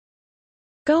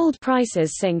Gold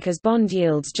prices sink as bond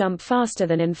yields jump faster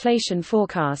than inflation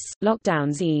forecasts,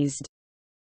 lockdowns eased.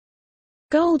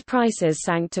 Gold prices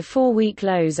sank to four-week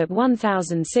lows at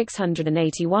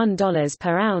 $1,681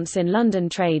 per ounce in London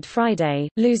trade Friday,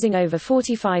 losing over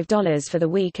 $45 for the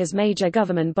week as major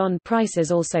government bond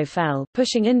prices also fell,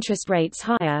 pushing interest rates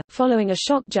higher, following a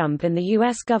shock jump in the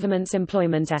U.S. government's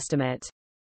employment estimate.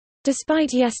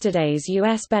 Despite yesterday's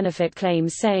U.S. benefit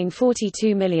claims saying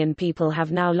 42 million people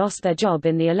have now lost their job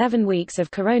in the 11 weeks of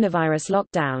coronavirus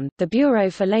lockdown, the Bureau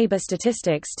for Labor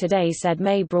Statistics today said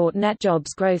May brought net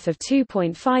jobs growth of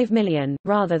 2.5 million,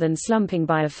 rather than slumping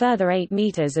by a further 8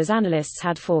 meters as analysts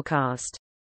had forecast.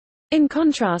 In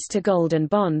contrast to gold and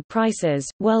bond prices,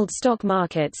 world stock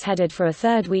markets headed for a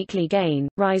third weekly gain,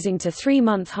 rising to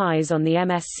 3-month highs on the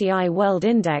MSCI World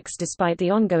Index despite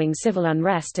the ongoing civil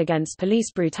unrest against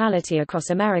police brutality across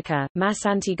America, mass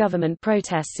anti-government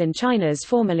protests in China's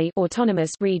formerly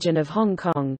autonomous region of Hong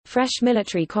Kong, fresh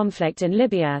military conflict in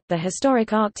Libya, the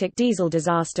historic Arctic diesel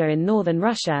disaster in northern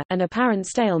Russia, and apparent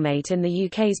stalemate in the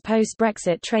UK's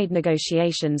post-Brexit trade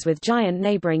negotiations with giant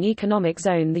neighbouring economic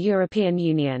zone the European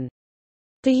Union.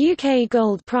 The UK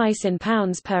gold price in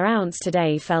pounds per ounce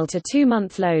today fell to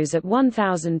 2-month lows at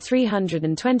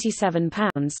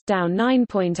 £1,327, down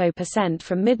 9.0%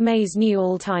 from mid-May's new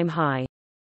all-time high.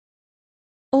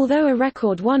 Although a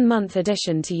record one-month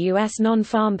addition to U.S.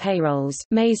 non-farm payrolls,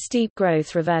 May's steep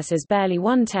growth reverses barely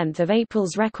 1/10 of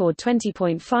April's record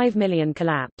 20.5 million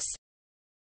collapse.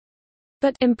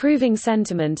 But improving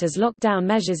sentiment as lockdown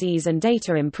measures ease and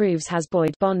data improves has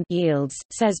buoyed bond yields,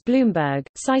 says Bloomberg,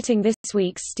 citing this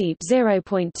week's steep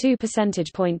 0.2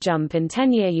 percentage point jump in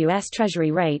 10-year U.S.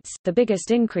 Treasury rates, the biggest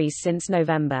increase since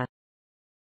November.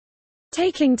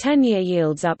 Taking 10-year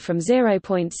yields up from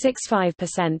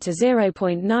 0.65% to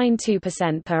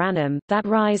 0.92% per annum, that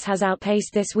rise has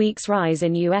outpaced this week's rise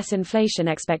in U.S. inflation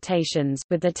expectations,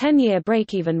 with the 10-year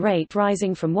break-even rate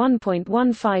rising from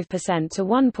 1.15% to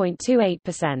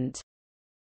 1.28%.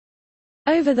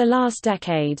 Over the last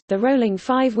decade, the rolling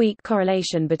 5-week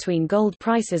correlation between gold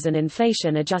prices and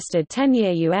inflation-adjusted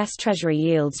 10-year U.S. Treasury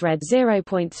yields read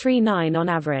 0.39 on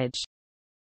average.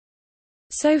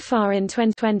 So far in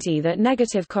 2020 that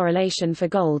negative correlation for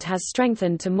gold has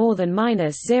strengthened to more than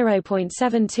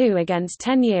 -0.72 against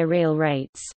 10-year real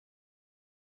rates.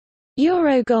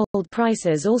 Euro gold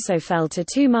prices also fell to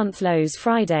 2-month lows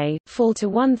Friday, fall to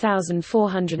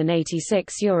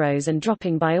 €1,486 and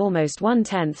dropping by almost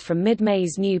 1/10 from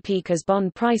mid-May's new peak as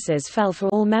bond prices fell for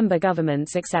all member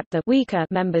governments except the weaker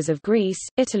members of Greece,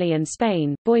 Italy and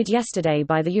Spain, buoyed yesterday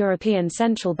by the European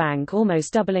Central Bank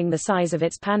almost doubling the size of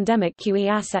its pandemic QE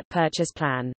asset purchase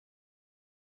plan.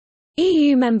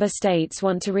 EU member states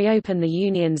want to reopen the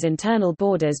Union's internal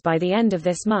borders by the end of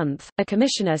this month, a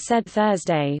commissioner said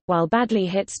Thursday, while badly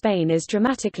hit Spain is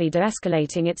dramatically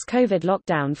de-escalating its COVID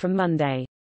lockdown from Monday.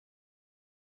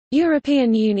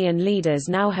 European Union leaders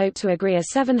now hope to agree a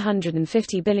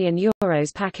 €750 billion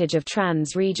package of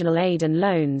trans-regional aid and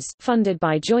loans, funded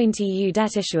by joint EU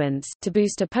debt issuance, to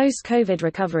boost a post-COVID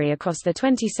recovery across the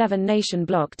 27-nation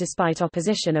bloc despite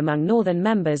opposition among northern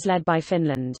members led by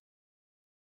Finland.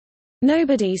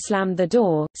 Nobody slammed the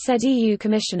door, said EU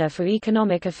Commissioner for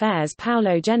Economic Affairs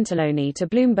Paolo Gentiloni to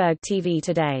Bloomberg TV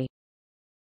today.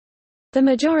 The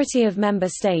majority of member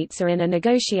states are in a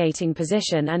negotiating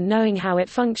position and knowing how it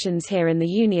functions here in the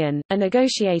Union, a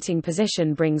negotiating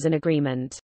position brings an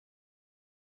agreement.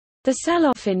 The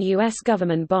sell-off in U.S.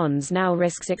 government bonds now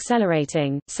risks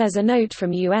accelerating, says a note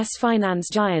from U.S. finance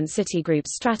giant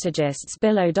Citigroup's strategists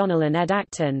Bill O'Donnell and Ed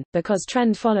Acton, because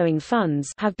trend-following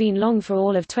funds have been long for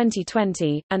all of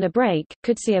 2020, and a break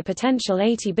could see a potential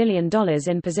 $80 billion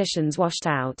in positions washed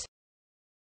out.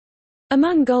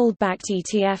 Among gold-backed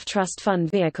ETF trust fund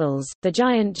vehicles, the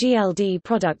giant GLD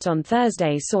product on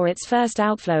Thursday saw its first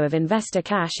outflow of investor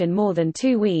cash in more than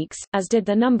 2 weeks, as did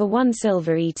the number 1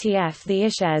 silver ETF, the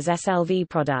iShares SLV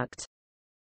product.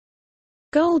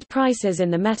 Gold prices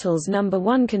in the metal's number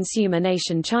 1 consumer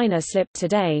nation China slipped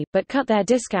today, but cut their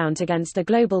discount against the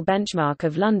global benchmark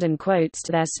of London quotes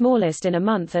to their smallest in a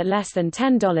month at less than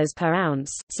 $10 per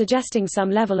ounce, suggesting some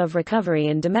level of recovery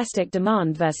in domestic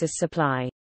demand versus supply.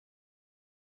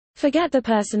 Forget the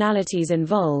personalities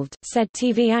involved, said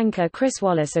TV anchor Chris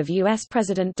Wallace of U.S.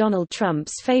 President Donald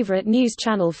Trump's favorite news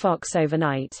channel Fox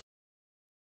overnight.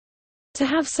 To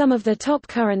have some of the top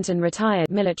current and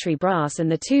retired military brass and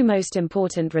the 2 most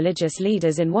important religious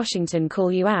leaders in Washington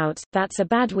call you out, that's a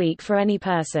bad week for any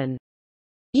person.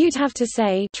 You'd have to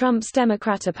say Trump's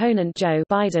Democrat opponent Joe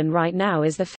Biden right now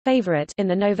is the favorite in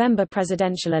the November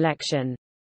presidential election.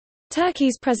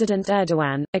 Turkey's President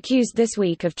Erdogan, accused this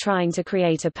week of trying to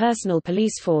create a personal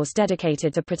police force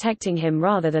dedicated to protecting him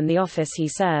rather than the office he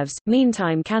serves,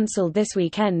 meantime cancelled this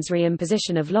weekend's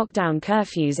reimposition of lockdown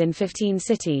curfews in 15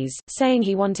 cities, saying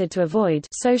he wanted to avoid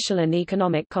social and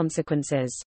economic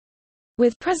consequences.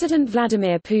 With President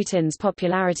Vladimir Putin's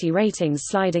popularity ratings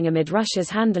sliding amid Russia's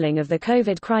handling of the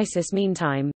COVID crisis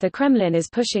meantime, the Kremlin is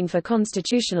pushing for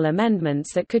constitutional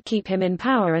amendments that could keep him in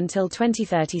power until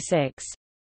 2036.